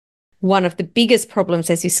one of the biggest problems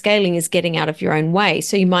as you're scaling is getting out of your own way.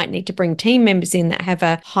 So you might need to bring team members in that have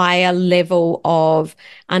a higher level of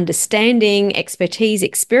understanding, expertise,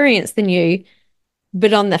 experience than you.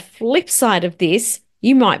 But on the flip side of this,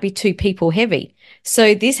 you might be too people heavy.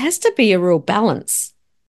 So this has to be a real balance.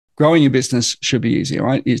 Growing your business should be easy,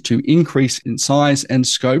 right? Is to increase in size and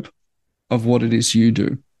scope of what it is you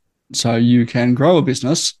do. So you can grow a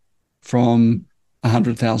business from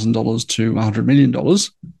 $100,000 to $100 million.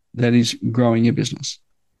 That is growing your business.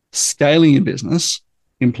 Scaling your business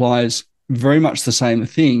implies very much the same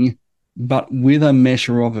thing, but with a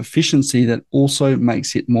measure of efficiency that also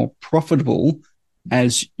makes it more profitable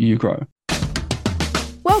as you grow.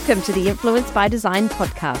 Welcome to the Influence by Design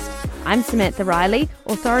podcast. I'm Samantha Riley,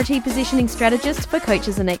 Authority Positioning Strategist for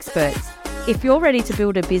coaches and experts. If you're ready to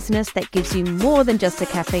build a business that gives you more than just a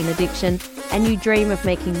caffeine addiction, and you dream of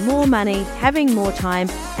making more money, having more time,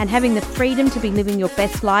 and having the freedom to be living your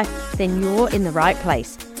best life, then you're in the right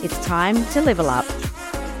place. It's time to level up.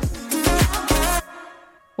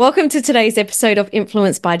 Welcome to today's episode of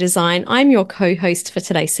Influence by Design. I'm your co-host for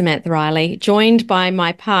today, Samantha Riley, joined by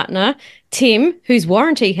my partner, Tim, whose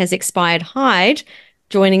warranty has expired, Hyde,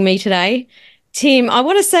 joining me today. Tim, I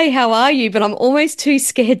want to say how are you, but I'm almost too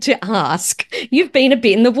scared to ask. You've been a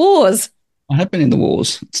bit in the wars. I have been in the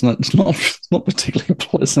wars. It's not particularly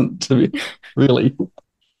pleasant to be, really.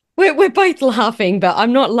 We're both laughing, but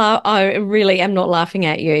I really am not laughing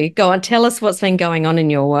at you. Go on, tell us what's been going on in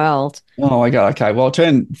your world. Oh my God. Okay. Well, I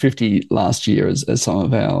turned 50 last year, as some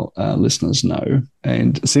of our listeners know.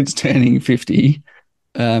 And since turning 50,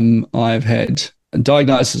 I've had a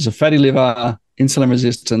diagnosis of fatty liver, insulin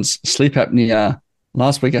resistance, sleep apnea.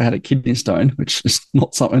 Last week I had a kidney stone, which is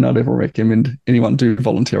not something I'd ever recommend anyone do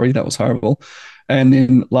voluntarily. That was horrible. And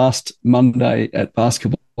then last Monday at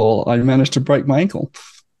basketball, I managed to break my ankle.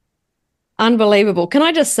 Unbelievable. Can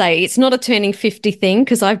I just say, it's not a turning 50 thing,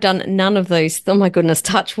 because I've done none of those. Oh my goodness,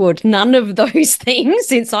 touch wood, none of those things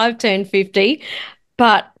since I've turned 50.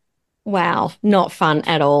 But wow, not fun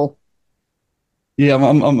at all. Yeah,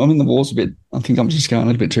 I'm in the wars a bit. I think I'm just going a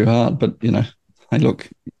little bit too hard, but hey, look,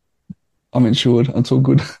 I'm insured. It's all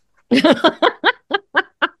good.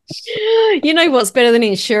 You know what's better than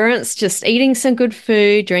insurance? Just eating some good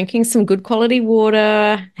food, drinking some good quality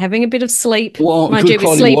water, having a bit of sleep. Well, good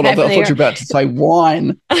quality water. I thought you were about to say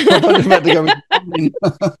wine. I thought you were about to go with wine.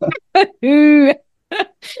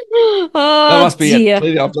 Oh, that must be dear. it.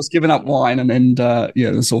 Clearly, I've just given up wine and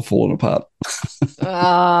it's all fallen apart.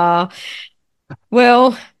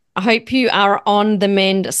 Well, I hope you are on the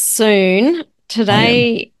mend soon.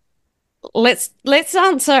 Today, let's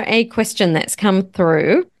answer a question that's come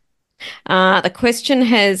through. The question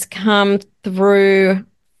has come through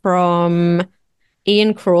from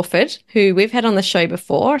Ian Crawford, who we've had on the show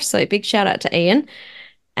before. So big shout out to Ian.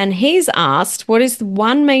 And he's asked, what is the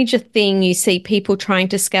one major thing you see people trying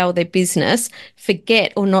to scale their business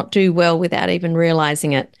forget or not do well without even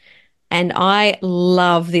realizing it? And I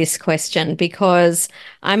love this question because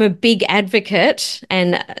I'm a big advocate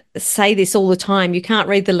and say this all the time. You can't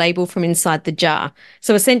read the label from inside the jar.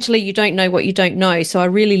 So essentially, you don't know what you don't know. So I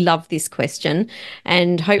really love this question.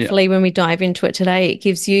 And hopefully when we dive into it today, it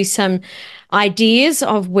gives you some ideas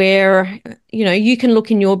of where, you can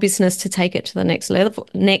look in your business to take it to the next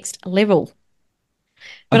level.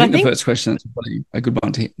 But I think the first question that's probably a good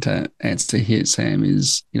one to answer here, Sam,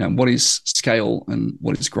 is, what is scale and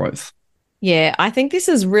what is growth? Yeah, I think this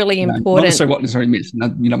is really important. Not necessarily what necessarily means.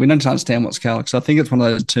 We don't understand what scale is. So I think it's one of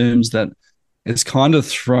those terms that is kind of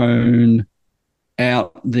thrown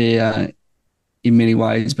out there in many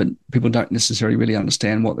ways, but people don't necessarily really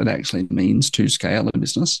understand what that actually means to scale a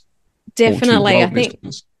business. Definitely. I think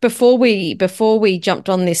before we jumped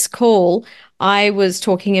on this call, I was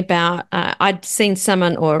talking about I'd seen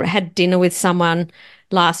someone or had dinner with someone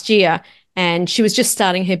last year, and she was just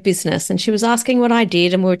starting her business and she was asking what I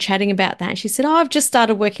did, and we were chatting about that. And she said, I've just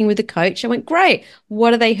started working with a coach. I went, great.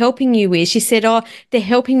 What are they helping you with? She said, they're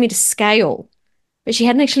helping me to scale. But she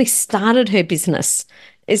hadn't actually started her business.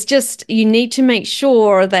 It's just, you need to make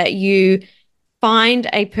sure that you find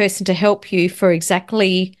a person to help you for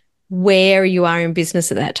exactly where you are in business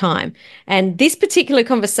at that time. And this particular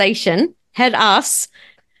conversation had us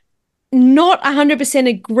not 100%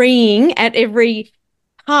 agreeing at every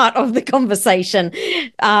part of the conversation,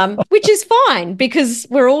 which is fine because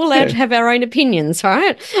we're all allowed to have our own opinions,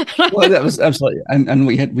 right? Well, that was absolutely, and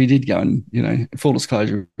we did go and, full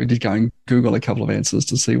disclosure, we did go and Google a couple of answers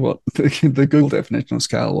to see what the Google definition of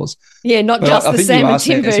scale was. Yeah, not just the Sam and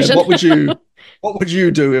Tim version. What would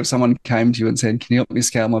you do if someone came to you and said, can you help me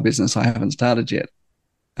scale my business? I haven't started yet.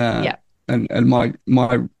 And my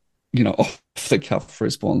off the cuff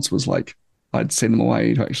response was like, I'd send them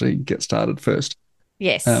away to actually get started first.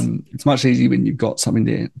 Yes. It's much easier when you've got something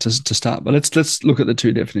there to start. But let's look at the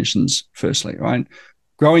two definitions firstly, right?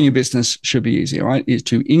 Growing your business should be easier, right? Is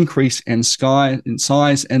to increase in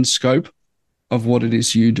size and scope of what it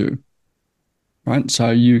is you do, right?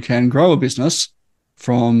 So you can grow a business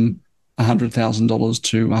from $100,000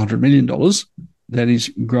 to $100 million. That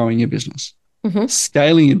is growing your business. Mm-hmm.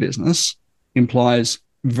 Scaling your business implies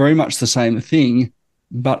very much the same thing,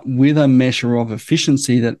 but with a measure of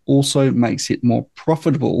efficiency that also makes it more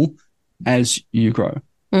profitable as you grow,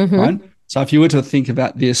 Mm-hmm. right? So if you were to think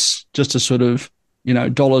about this just a sort of,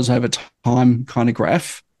 dollars over time kind of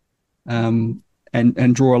graph, and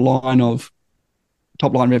draw a line of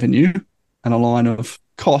top line revenue and a line of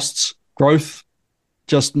costs, growth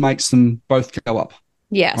just makes them both go up.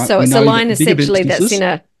 Yeah. Right? So We it's a know line that bigger essentially that's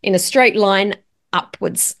businesses- in a straight line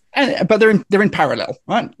upwards. but they're in parallel,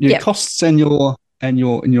 right? Your Yep. costs and your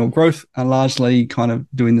growth are largely kind of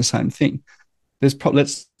doing the same thing.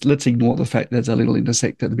 Let's ignore the fact there's a little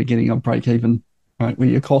intersect at the beginning of break even, right, where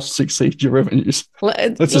your costs exceed your revenues.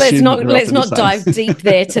 Let's assume not that they're let's roughly the not same. dive deep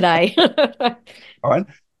there today. All right.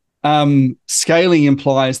 Scaling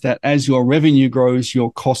implies that as your revenue grows,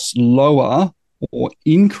 your costs lower or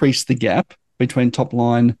increase the gap between top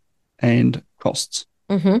line and costs.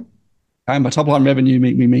 Mm-hmm. And by top line revenue,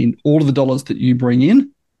 we mean all of the dollars that you bring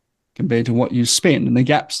in compared to what you spend, and the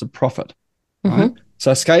gap's the profit. Right?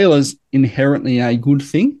 So scale is inherently a good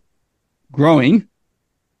thing. Growing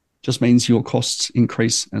just means your costs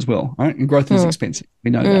increase as well, right? And growth is expensive.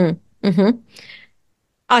 We know that.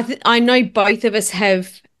 Mm-hmm. I know both of us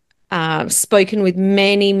have spoken with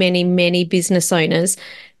many, many, many business owners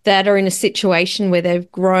that are in a situation where they've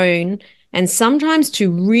grown, and sometimes to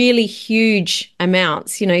really huge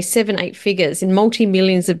amounts, 7-8 figures in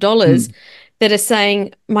multi-millions of dollars, that are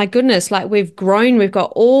saying, my goodness, like we've grown, we've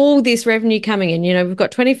got all this revenue coming in, we've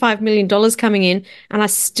got $25 million coming in, and I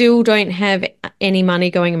still don't have any money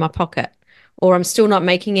going in my pocket, or I'm still not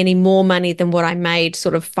making any more money than what I made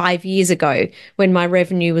sort of 5 years ago when my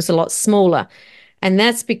revenue was a lot smaller. And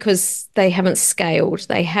that's because they haven't scaled.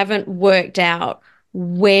 They haven't worked out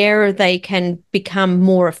where they can become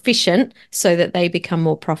more efficient so that they become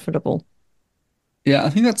more profitable. Yeah,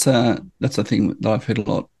 I think that's a thing that I've heard a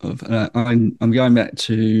lot of. I'm going back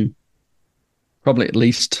to probably at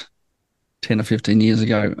least 10 or 15 years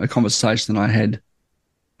ago, a conversation that I had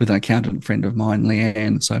with an accountant friend of mine,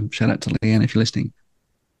 Leanne. So shout out to Leanne if you're listening.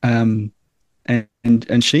 And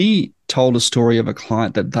she told a story of a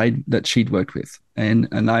client that she'd worked with, and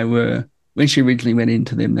they were, when she originally went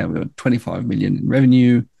into them, they were 25 million in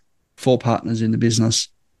revenue, 4 partners in the business,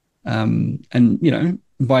 and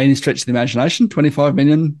by any stretch of the imagination, 25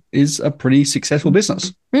 million is a pretty successful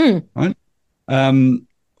business, right?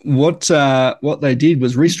 What they did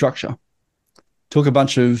was restructure, took a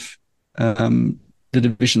bunch of the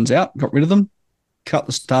divisions out, got rid of them, cut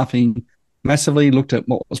the staffing massively, looked at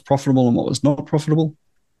what was profitable and what was not profitable,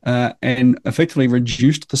 and effectively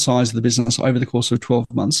reduced the size of the business over the course of 12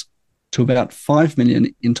 months to about 5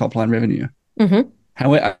 million in top line revenue.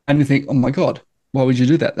 However, and you think, oh my God, why would you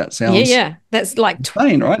do that? That sounds that's like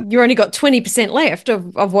insane, right? You only got 20% left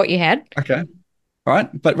of what you had. Okay. All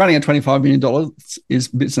right. But running a $25 million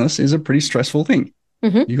business is a pretty stressful thing.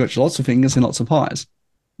 You've got lots of fingers and lots of pies.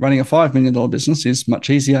 Running a $5 million business is much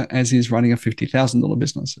easier, as is running a $50,000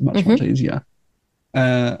 business. Much easier.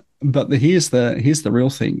 But here's the real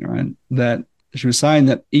thing, right? That she was saying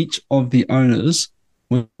that each of the owners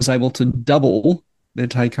was able to double their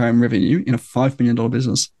take-home revenue in a $5 million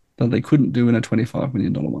business that they couldn't do in a $25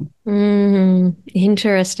 million one.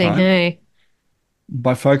 Interesting, right? hey?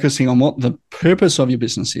 By focusing on what the purpose of your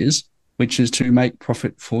business is, which is to make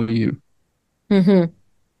profit for you. Love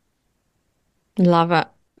it.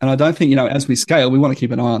 And I don't think, as we scale, we want to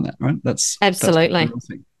keep an eye on that, right? That's absolutely the real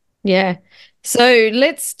thing. Yeah. So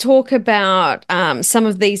let's talk about some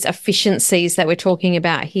of these efficiencies that we're talking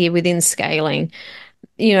about here within scaling.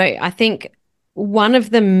 I think one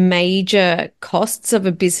of the major costs of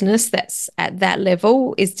a business that's at that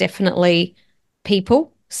level is definitely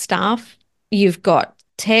people, staff. You've got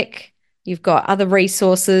tech, you've got other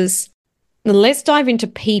resources. Let's dive into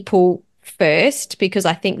people first, because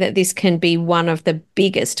I think that this can be one of the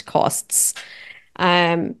biggest costs.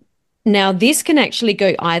 Now, this can actually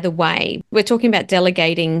go either way. We're talking about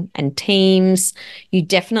delegating and teams. You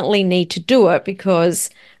definitely need to do it, because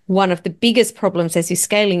one of the biggest problems as you're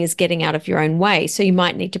scaling is getting out of your own way. So you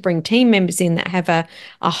might need to bring team members in that have a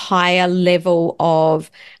higher level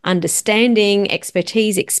of understanding,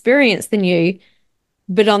 expertise, experience than you.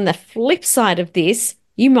 But on the flip side of this,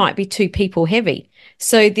 you might be too people heavy.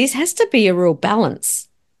 So this has to be a real balance.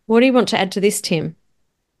 What do you want to add to this, Tim?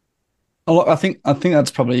 Oh, I think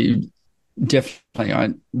that's probably definitely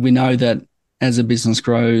right. We know that as a business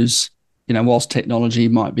grows, whilst technology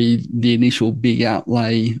might be the initial big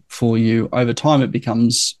outlay for you, over time it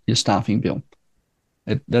becomes your staffing bill.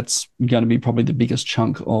 That's going to be probably the biggest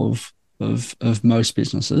chunk of most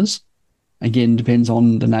businesses. Again, depends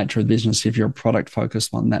on the nature of the business. If you're a product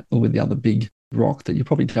focused one, that or with the other big rock that you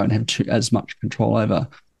probably don't have as much control over.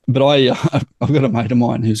 But I've got a mate of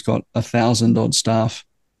mine who's got 1,000 odd staff,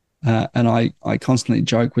 and I constantly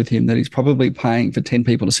joke with him that he's probably paying for 10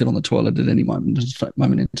 people to sit on the toilet at any moment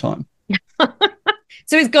in time.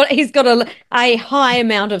 So he's got a high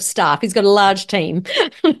amount of staff. He's got a large team.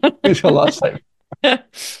 He's got a large team.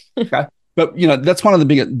 Okay, but that's one of the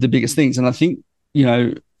biggest things, and I think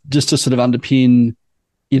just to sort of underpin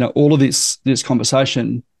all of this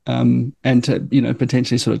conversation, and to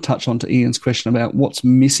potentially sort of touch on to Ian's question about what's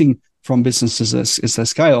missing from businesses as they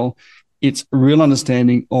scale, it's a real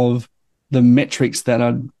understanding of the metrics that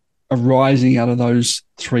are arising out of those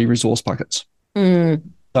three resource buckets.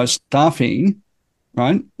 So staffing,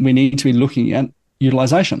 right? We need to be looking at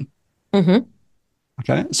utilization. Mm-hmm.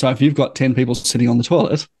 Okay, so if you've got 10 people sitting on the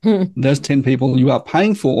toilet, there's 10 people you are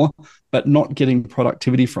paying for, but not getting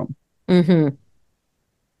productivity from. Mm-hmm.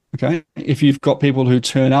 Okay, if you've got people who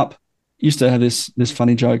turn up, used to have this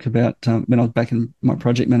funny joke about when I was back in my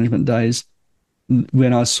project management days,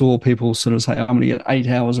 when I saw people sort of say, I'm going to get 8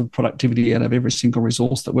 hours of productivity out of every single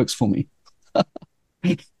resource that works for me.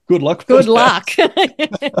 Good luck. Good luck.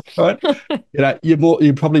 Right?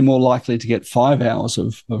 You're probably more likely to get 5 hours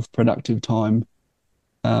of productive time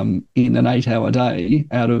in an 8-hour day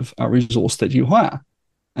out of a resource that you hire.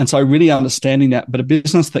 And so really understanding that, but a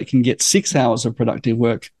business that can get 6 hours of productive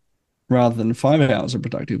work rather than 5 hours of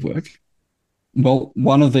productive work, well,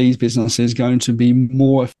 one of these businesses is going to be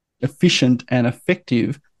more efficient and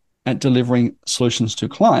effective at delivering solutions to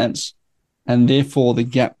clients, and therefore the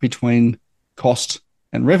gap between cost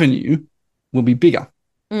and revenue will be bigger,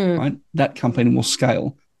 right? That company will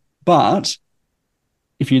scale. But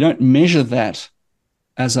if you don't measure that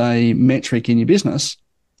as a metric in your business,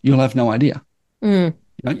 you'll have no idea.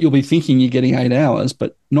 You'll be thinking you're getting 8 hours,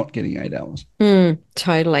 but not getting 8 hours.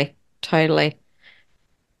 Totally.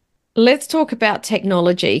 Let's talk about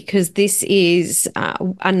technology, because this is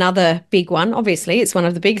another big one. Obviously, it's one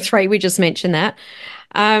of the big three. We just mentioned that.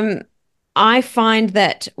 I find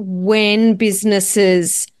that when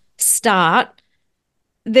businesses start,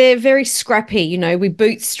 they're very scrappy. We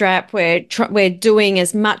bootstrap. We're doing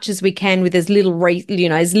as much as we can with as little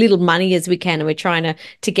as little money as we can, and we're trying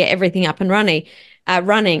to get everything up and running.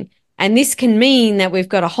 And this can mean that we've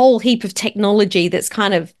got a whole heap of technology that's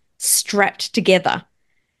kind of strapped together.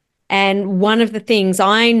 And one of the things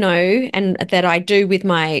I know and that I do with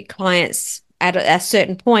my clients at a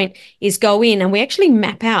certain point is go in and we actually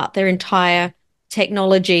map out their entire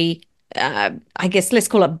technology, I guess let's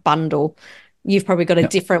call it bundle. You've probably got a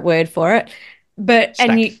different word for it. But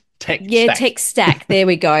tech stack. There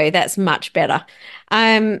we go. That's much better.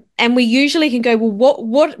 And we usually can go, well,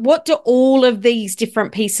 what do all of these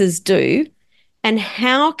different pieces do? And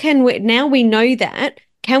how can we, now we know that,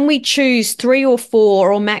 can we choose 3 or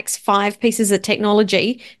 4 or max 5 pieces of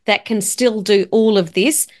technology that can still do all of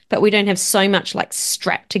this, but we don't have so much like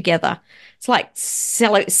strapped together? It's like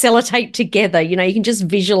sellotape together, you can just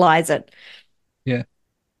visualize it. Yeah.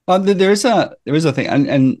 There is a thing,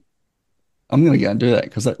 and I'm going to go and do that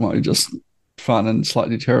because that might be just fun and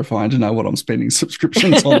slightly terrifying to know what I'm spending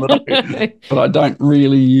subscriptions on but I don't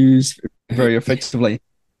really use very effectively.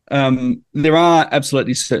 There are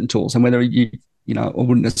absolutely certain tools, and whether I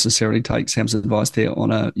wouldn't necessarily take Sam's advice there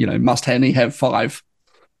on a, must only have 5,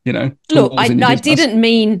 Look, I didn't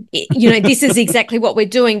mean, this is exactly what we're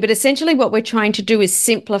doing, but essentially what we're trying to do is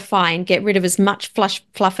simplify and get rid of as much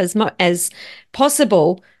fluff as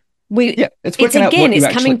possible. It's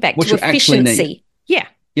coming back to efficiency. Yeah.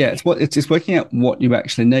 It's working out what you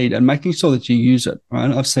actually need and making sure that you use it,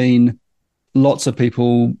 right? I've seen lots of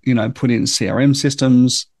people, put in CRM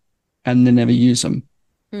systems and then never use them.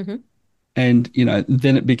 Mm-hmm. And,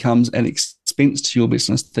 then it becomes an expense to your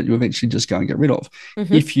business that you eventually just go and get rid of.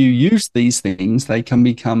 Mm-hmm. If you use these things, they can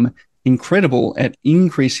become incredible at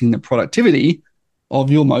increasing the productivity of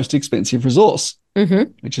your most expensive resource,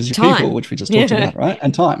 which is your people, which we just talked about, right?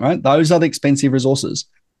 And time, right? Those are the expensive resources.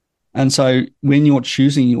 And so when you're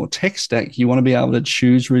choosing your tech stack, you want to be able to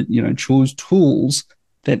choose tools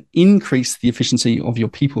that increase the efficiency of your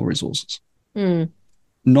people resources.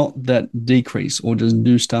 Not that decrease or just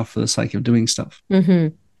do stuff for the sake of doing stuff.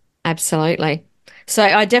 Mm-hmm. Absolutely. So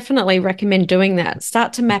I definitely recommend doing that.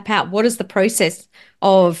 Start to map out what is the process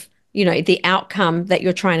of, the outcome that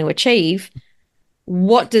you're trying to achieve.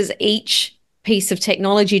 What does each piece of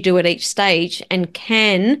technology do at each stage? And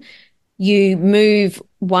can you move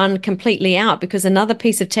one completely out? Because another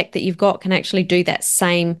piece of tech that you've got can actually do that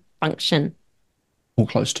same function. Or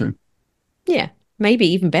close to. Yeah, maybe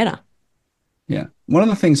even better. Yeah. One of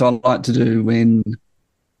the things I like to do when,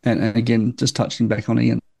 and again, just touching back on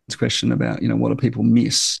Ian's question about, what do people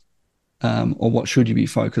miss, or what should you be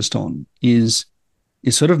focused on, is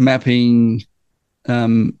sort of mapping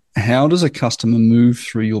how does a customer move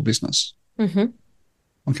through your business? Mm-hmm.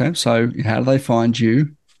 Okay, so how do they find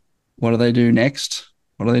you? What do they do next?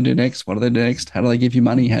 What do they do next? What do they do next? How do they give you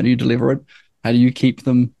money? How do you deliver it? How do you keep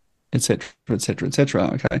them, et cetera, et cetera, et cetera?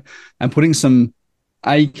 Okay, and putting some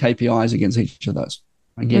KPIs against each of those.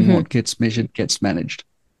 Again, Mm-hmm. what gets measured gets managed.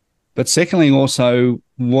 But secondly, also,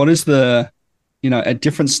 what is the, at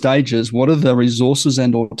different stages, what are the resources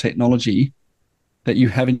and or technology that you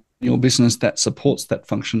have in your business that supports that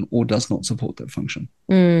function or does not support that function?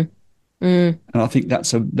 Mm. And I think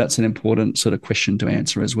that's an important sort of question to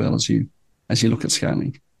answer as well as you look at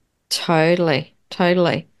scaling. Totally.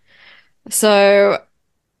 So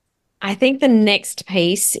I think the next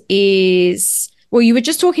piece is, well, you were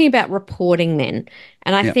just talking about reporting then.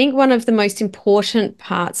 And I think one of the most important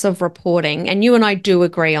parts of reporting, and you and I do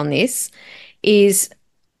agree on this, is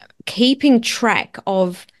keeping track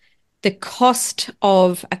of the cost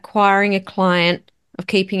of acquiring a client, of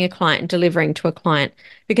keeping a client and delivering to a client.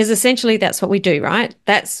 Because essentially that's what we do, right?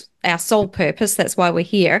 That's our sole purpose. That's why we're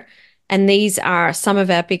here. And these are some of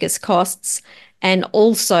our biggest costs and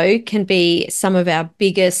also can be some of our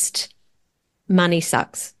biggest money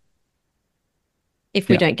sucks if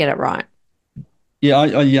we don't get it right. Yeah,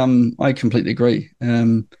 I completely agree.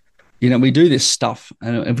 We do this stuff,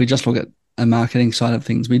 and if we just look at a marketing side of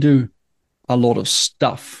things, we do a lot of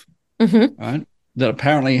stuff, right, that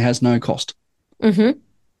apparently has no cost. Mm-hmm.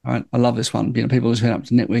 Right, I love this one. People who turn up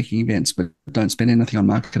to networking events but don't spend anything on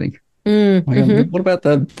marketing. Mm-hmm. What about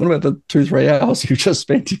the 2-3 hours you've just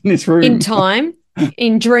spent in this room? In time,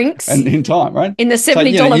 in drinks, and in time, right? In the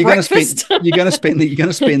 $70 breakfast. You're going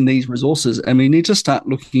to spend these resources, and we need to start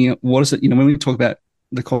looking at what is it. When we talk about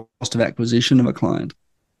the cost of acquisition of a client,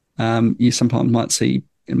 you sometimes might see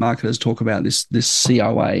marketers talk about this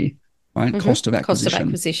COA, right? Cost of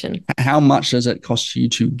acquisition. How much does it cost you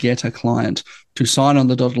to get a client to sign on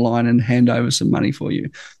the dotted line and hand over some money for you?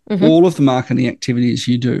 All of the marketing activities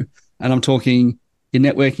you do, and I'm talking your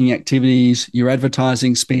networking activities, your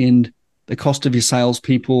advertising spend, the cost of your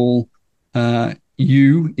salespeople,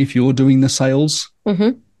 if you're doing the sales,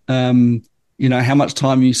 how much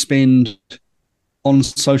time you spend on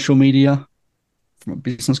social media from a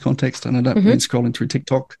business context. And I don't mean scrolling through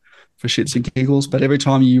TikTok for shits and giggles, but every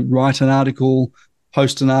time you write an article,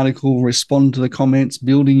 post an article, respond to the comments,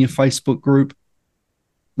 building your Facebook group,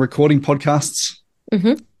 recording podcasts,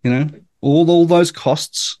 all those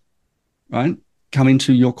costs, right, come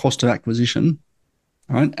into your cost of acquisition.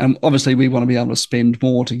 Right. And obviously we want to be able to spend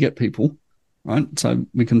more to get people, right? So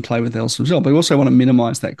we can play with else as well. But we also want to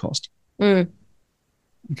minimize that cost. Okay.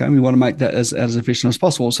 We want to make that as efficient as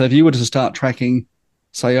possible. So if you were to start tracking,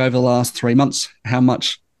 say, over the last 3 months, how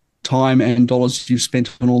much time and dollars you've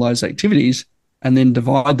spent on all those activities and then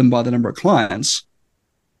divide them by the number of clients,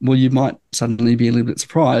 well, you might suddenly be a little bit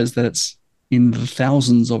surprised that it's in the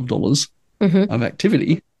thousands of dollars of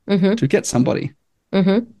activity to get somebody.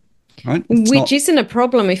 Right? Which isn't a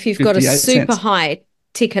problem if you've got a super high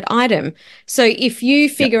ticket item. So if you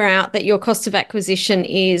figure out that your cost of acquisition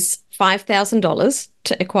is $5,000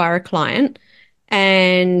 to acquire a client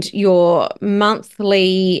and your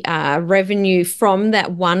monthly revenue from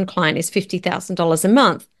that one client is $50,000 a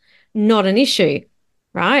month, not an issue,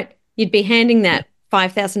 right? You'd be handing that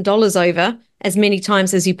 $5,000 over as many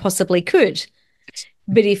times as you possibly could.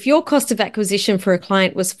 But if your cost of acquisition for a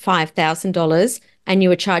client was $5,000 and you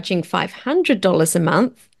were charging $500 a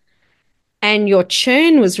month and your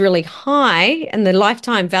churn was really high and the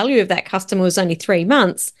lifetime value of that customer was only 3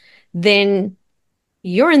 months, then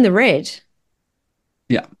you're in the red.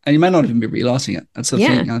 Yeah. And you may not even be realizing it. That's the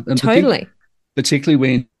thing. And totally.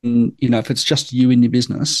 Particularly when, if it's just you in your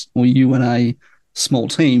business or you and a small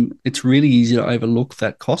team, it's really easy to overlook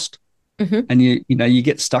that cost. And you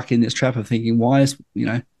get stuck in this trap of thinking, why is,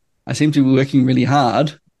 I seem to be working really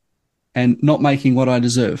hard and not making what I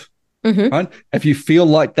deserve, right? If you feel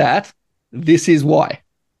like that, this is why.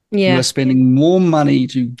 You are spending more money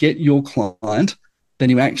to get your client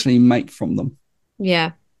than you actually make from them.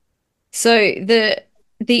 Yeah. So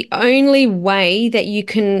the only way that you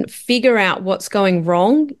can figure out what's going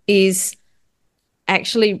wrong is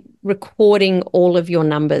actually recording all of your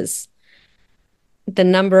numbers, the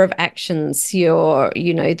number of actions,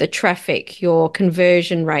 the traffic, your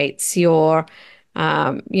conversion rates, your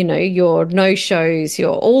no-shows,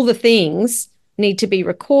 all the things need to be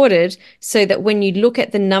recorded so that when you look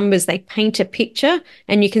at the numbers, they paint a picture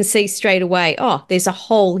and you can see straight away, oh, there's a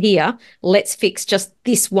hole here. Let's fix just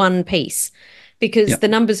this one piece, because the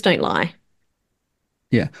numbers don't lie.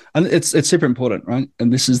 Yeah. And it's super important, right?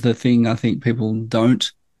 And this is the thing I think people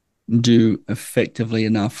don't do effectively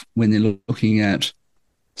enough when they're looking at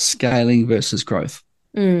scaling versus growth,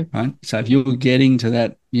 right? So if you're getting to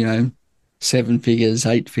that, 7 figures,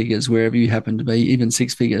 8 figures, wherever you happen to be, even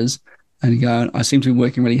 6 figures, and you go, I seem to be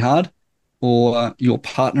working really hard, or your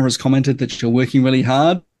partner has commented that you're working really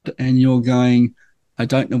hard and you're going, I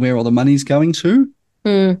don't know where all the money's going to,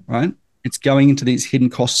 right? It's going into these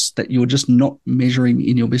hidden costs that you're just not measuring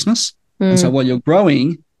in your business. And so while you're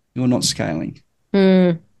growing, you're not scaling.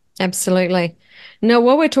 Absolutely. Now,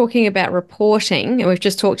 while we're talking about reporting, and we've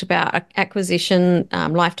just talked about acquisition,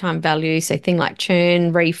 lifetime value, so things like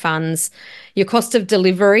churn, refunds, your cost of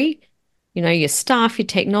delivery, your staff, your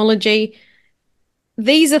technology.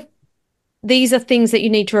 These are things that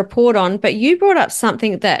you need to report on. But you brought up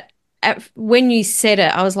something that when you said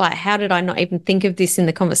it, I was like, how did I not even think of this in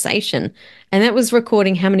the conversation? And that was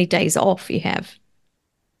recording how many days off you have.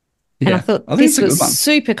 Yeah, and I thought this was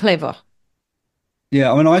super clever.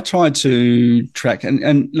 Yeah, I mean, I tried to track,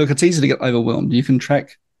 and look, it's easy to get overwhelmed. You can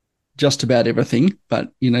track just about everything,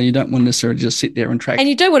 but, you don't want to necessarily just sit there and track. And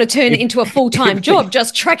you don't want to turn it into a full-time job,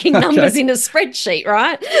 just tracking numbers in a spreadsheet,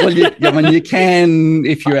 right? Well, you can,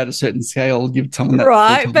 if you're at a certain scale, give someone that.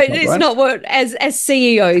 Right, but it's not what, as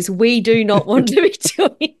CEOs, we do not want to be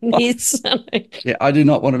doing this. Yeah, I do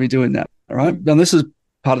not want to be doing that, right? And this is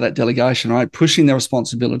part of that delegation, right? Pushing the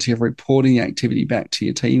responsibility of reporting activity back to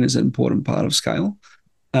your team is an important part of scale.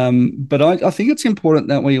 But I think it's important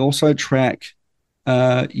that we also track,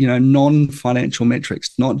 non-financial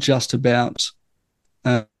metrics, not just about,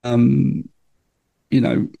 cost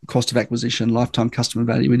of acquisition, lifetime customer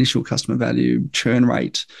value, initial customer value, churn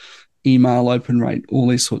rate, email open rate, all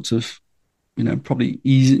these sorts of, probably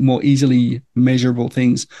more easily measurable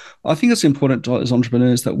things. I think it's important as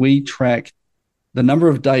entrepreneurs that we track the number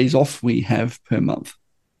of days off we have per month,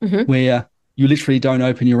 where you literally don't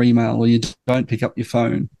open your email or you don't pick up your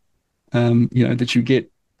phone, that you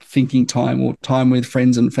get thinking time or time with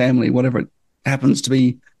friends and family, whatever it happens to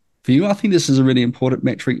be for you. I think this is a really important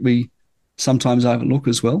metric we sometimes overlook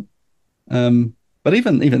as well. But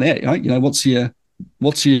even there, right? What's your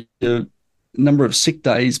number of sick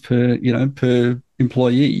days per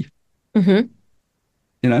employee?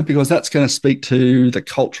 Because that's going to speak to the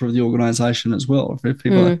culture of the organization as well. If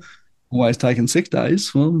people are always taking sick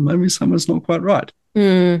days, well, maybe someone's not quite right.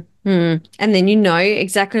 And then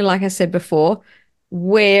exactly like I said before,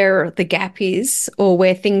 where the gap is or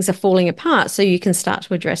where things are falling apart so you can start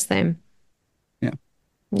to address them.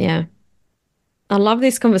 Yeah. I love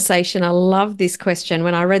this conversation. I love this question.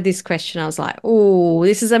 When I read this question, I was like, oh,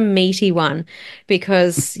 this is a meaty one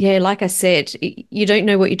because, like I said, you don't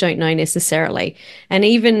know what you don't know necessarily. And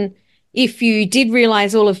even if you did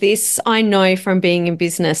realize all of this, I know from being in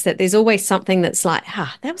business that there's always something that's like,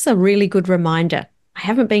 that was a really good reminder. I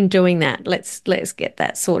haven't been doing that. Let's get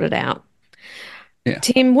that sorted out. Yeah.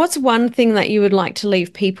 Tim, what's one thing that you would like to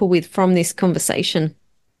leave people with from this conversation?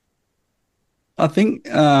 I think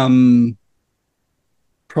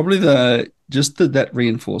probably that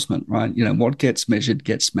reinforcement, right? What gets measured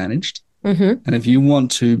gets managed. And if you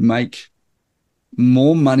want to make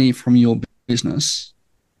more money from your business,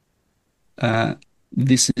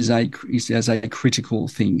 this is a critical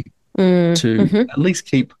thing to at least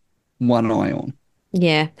keep one eye on.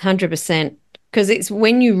 Yeah, 100%. Because it's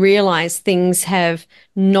when you realize things have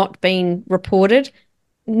not been reported,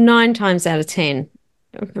 9 times out of 10,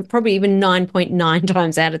 probably even 9.9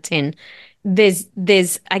 times out of 10, there's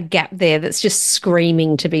a gap there that's just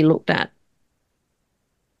screaming to be looked at.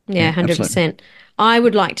 Yeah, 100%. Absolutely. I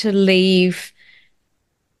would like to leave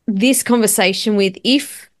this conversation with,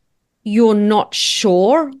 if you're not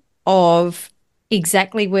sure of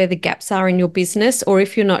exactly where the gaps are in your business, or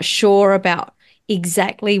if you're not sure about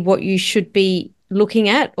exactly what you should be looking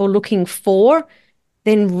at or looking for,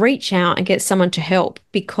 then reach out and get someone to help,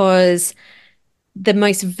 because the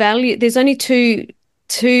most value, there's only two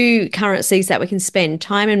currencies that we can spend,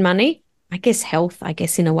 time and money. I guess health,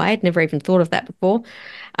 in a way. I'd never even thought of that before.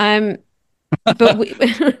 But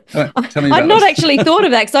I've not actually thought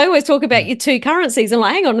of that, because I always talk about your 2 currencies and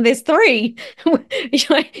like, hang on, there's 3.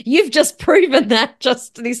 You've just proven that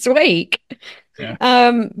just this week. Yeah.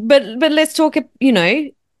 But let's talk, if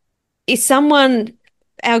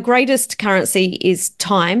our greatest currency is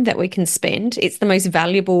time that we can spend. It's the most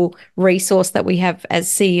valuable resource that we have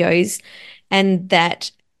as CEOs, and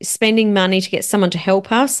that spending money to get someone to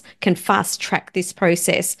help us can fast track this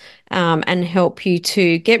process and help you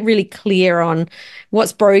to get really clear on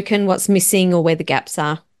what's broken, what's missing, or where the gaps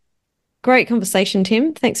are. Great conversation,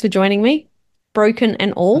 Tim. Thanks for joining me. Broken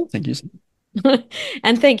and all. Thank you.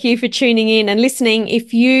 And thank you for tuning in and listening.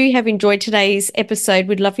 If you have enjoyed today's episode,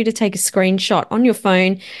 we'd love you to take a screenshot on your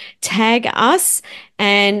phone, tag us,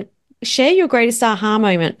 and share your greatest aha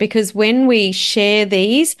moment, because when we share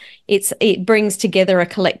these, it brings together a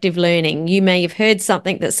collective learning. You may have heard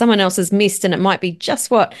something that someone else has missed, and it might be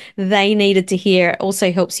just what they needed to hear. It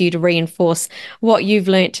also helps you to reinforce what you've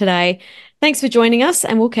learnt today. Thanks for joining us,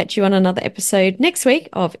 and we'll catch you on another episode next week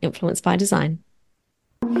of Influence by Design.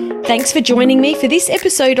 Thanks for joining me for this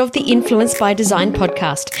episode of the Influence by Design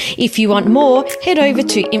podcast. If you want more, head over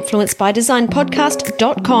to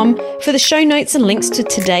influencebydesignpodcast.com for the show notes and links to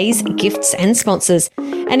today's gifts and sponsors.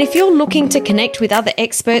 And if you're looking to connect with other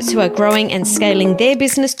experts who are growing and scaling their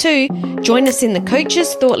business too, join us in the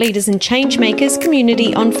Coaches, Thought Leaders and Changemakers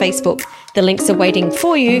community on Facebook. The links are waiting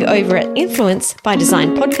for you over at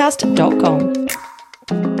influencebydesignpodcast.com.